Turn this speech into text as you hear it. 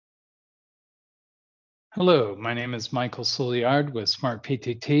Hello, my name is Michael Souliard with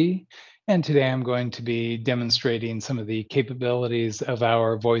SmartPTT, and today I'm going to be demonstrating some of the capabilities of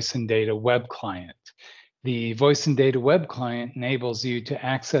our Voice and Data Web Client. The Voice and Data Web Client enables you to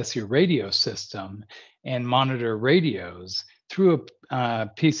access your radio system and monitor radios through a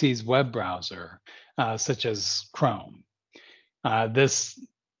PC's web browser, such as Chrome. This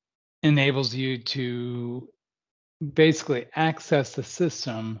enables you to basically access the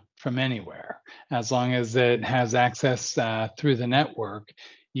system from anywhere. As long as it has access through the network,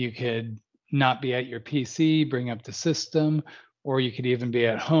 you could not be at your PC, bring up the system, or you could even be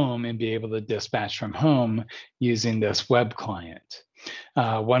at home and be able to dispatch from home using this web client.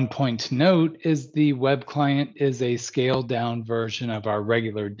 One point to note is the web client is a scaled down version of our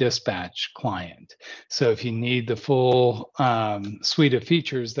regular dispatch client. So if you need the full suite of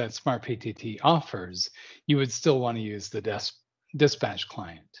features that SmartPTT offers, you would still want to use the dispatch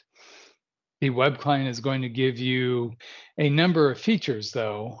client. The web client is going to give you a number of features,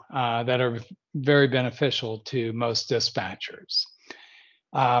 though, that are very beneficial to most dispatchers.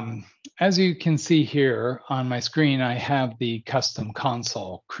 As you can see here on my screen, I have the custom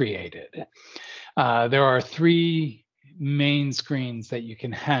console created. There are three main screens that you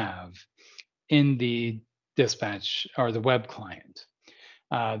can have in the dispatch or the web client.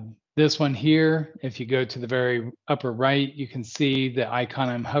 This one here, if you go to the very upper right, you can see the icon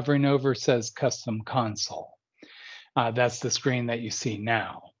I'm hovering over says custom console. That's the screen that you see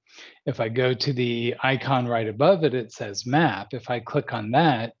now. If I go to the icon right above it, it says map. If I click on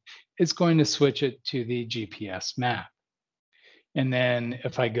that, it's going to switch it to the GPS map. And then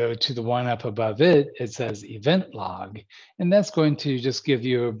if I go to the one up above it, it says event log. And that's going to just give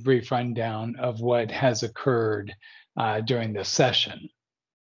you a brief rundown of what has occurred during this session.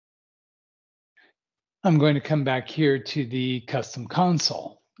 I'm going to come back here to the custom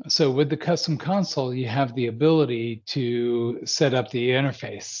console. So with the custom console, you have the ability to set up the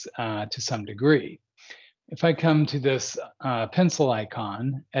interface to some degree. If I come to this pencil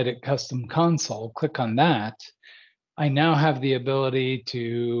icon, Edit Custom Console, click on that, I now have the ability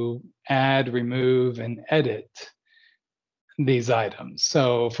to add, remove, and edit these items.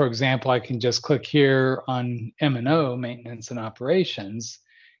 So for example, I can just click here on M&O, Maintenance and Operations,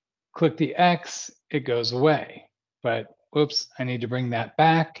 click the X, it goes away. But whoops, I need to bring that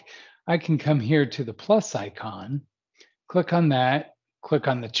back. I can come here to the plus icon, click on that, click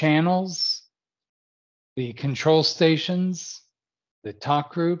on the channels, the control stations, the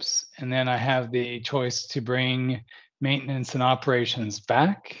talk groups, and then I have the choice to bring maintenance and operations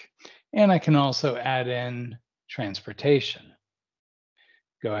back. And I can also add in transportation.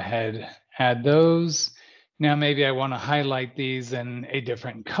 Go ahead, add those. Now maybe I want to highlight these in a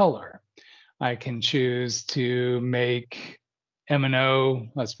different color. I can choose to make M&O,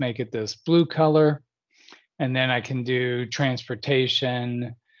 let's make it this blue color. And then I can do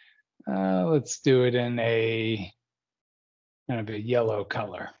transportation. Let's do it in a kind of a yellow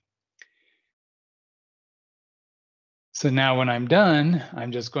color. So now when I'm done,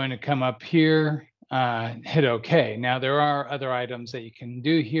 I'm just going to come up here, hit OK. Now there are other items that you can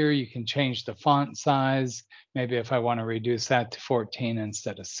do here. You can change the font size. Maybe if I want to reduce that to 14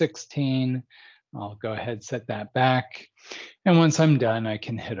 instead of 16, I'll go ahead, set that back. And once I'm done, I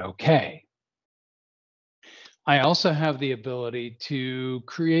can hit OK. I also have the ability to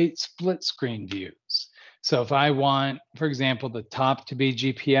create split screen views. So if I want, for example, the top to be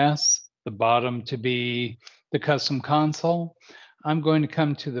GPS, the bottom to be the custom console, I'm going to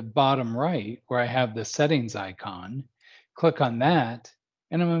come to the bottom right where I have the settings icon, click on that,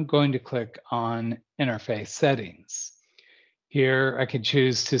 and I'm going to click on interface settings. Here I could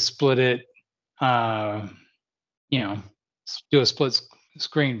choose to split it, do a split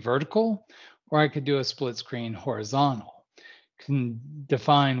screen vertical, or I could do a split screen horizontal. Can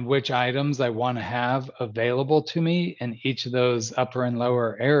define which items I want to have available to me in each of those upper and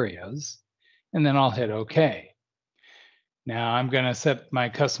lower areas, and then I'll hit OK. Now I'm going to set my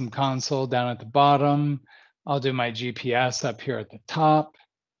custom console down at the bottom. I'll do my GPS up here at the top.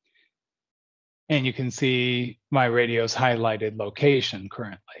 And you can see my radio's highlighted location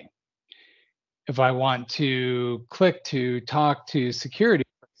currently. If I want to click to talk to security,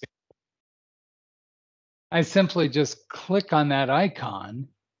 I simply just click on that icon,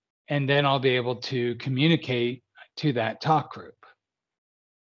 and then I'll be able to communicate to that talk group.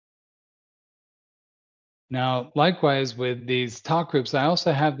 Now, likewise with these talk groups, I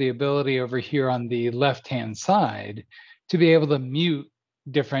also have the ability over here on the left-hand side to be able to mute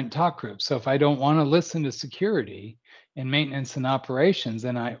different talk groups. So if I don't want to listen to security and maintenance and operations,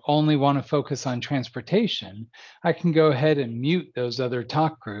 and I only want to focus on transportation, I can go ahead and mute those other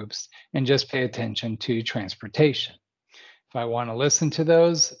talk groups and just pay attention to transportation. If I want to listen to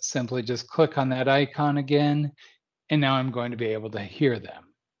those, simply just click on that icon again, and now I'm going to be able to hear them.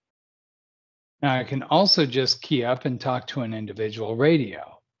 Now I can also just key up and talk to an individual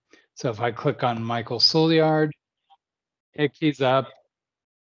radio. So if I click on Michael Souliard, it keys up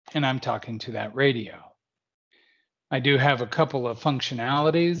and I'm talking to that radio. I do have a couple of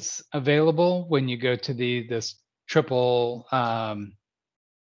functionalities available when you go to this triple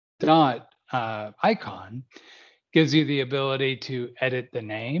dot icon. Gives you the ability to edit the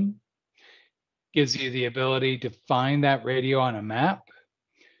name, gives you the ability to find that radio on a map,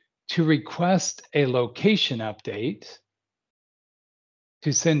 to request a location update,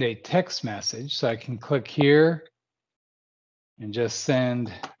 to send a text message. So I can click here and just send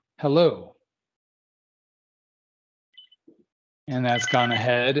hello. And that's gone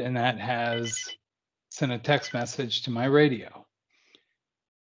ahead and that has sent a text message to my radio.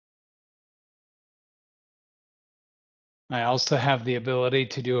 I also have the ability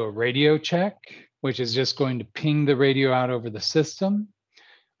to do a radio check, which is just going to ping the radio out over the system.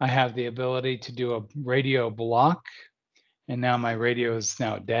 I have the ability to do a radio block, and now my radio is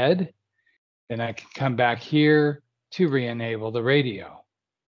now dead. Then I can come back here to re-enable the radio.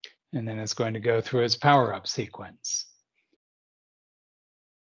 And then it's going to go through its power-up sequence.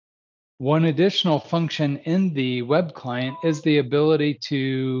 One additional function in the web client is the ability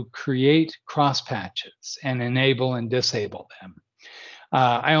to create cross patches and enable and disable them.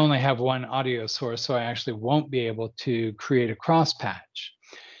 I only have one audio source, so I actually won't be able to create a cross patch.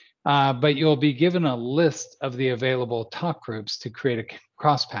 But you'll be given a list of the available talk groups to create a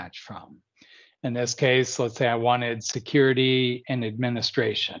cross patch from. In this case, let's say I wanted security and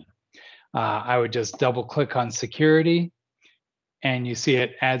administration. I would just double click on security, and you see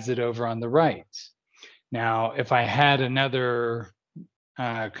it adds it over on the right. Now, if I had another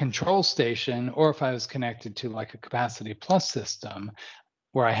control station, or if I was connected to like a Capacity Plus system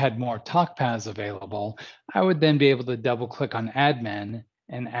where I had more talk paths available, I would then be able to double click on admin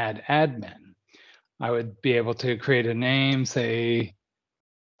and add admin. I would be able to create a name, say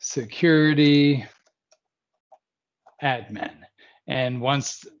security admin. And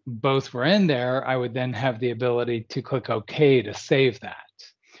once both were in there, I would then have the ability to click OK to save that.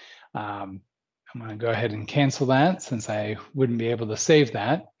 I'm going to go ahead and cancel that since I wouldn't be able to save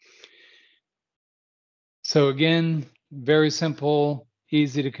that. So again, very simple,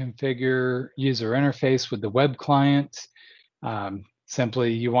 easy to configure user interface with the web client.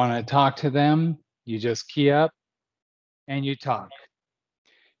 Simply, you want to talk to them, you just key up and you talk.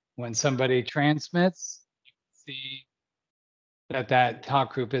 When somebody transmits, you can see that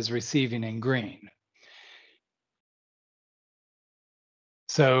talk group is receiving in green.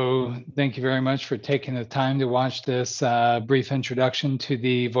 So thank you very much for taking the time to watch this brief introduction to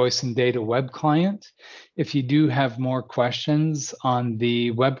the Voice and Data Web Client. If you do have more questions on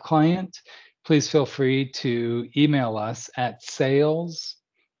the web client, please feel free to email us at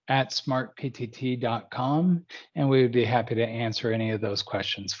sales@smartptt.com, and we would be happy to answer any of those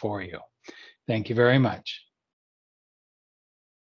questions for you. Thank you very much.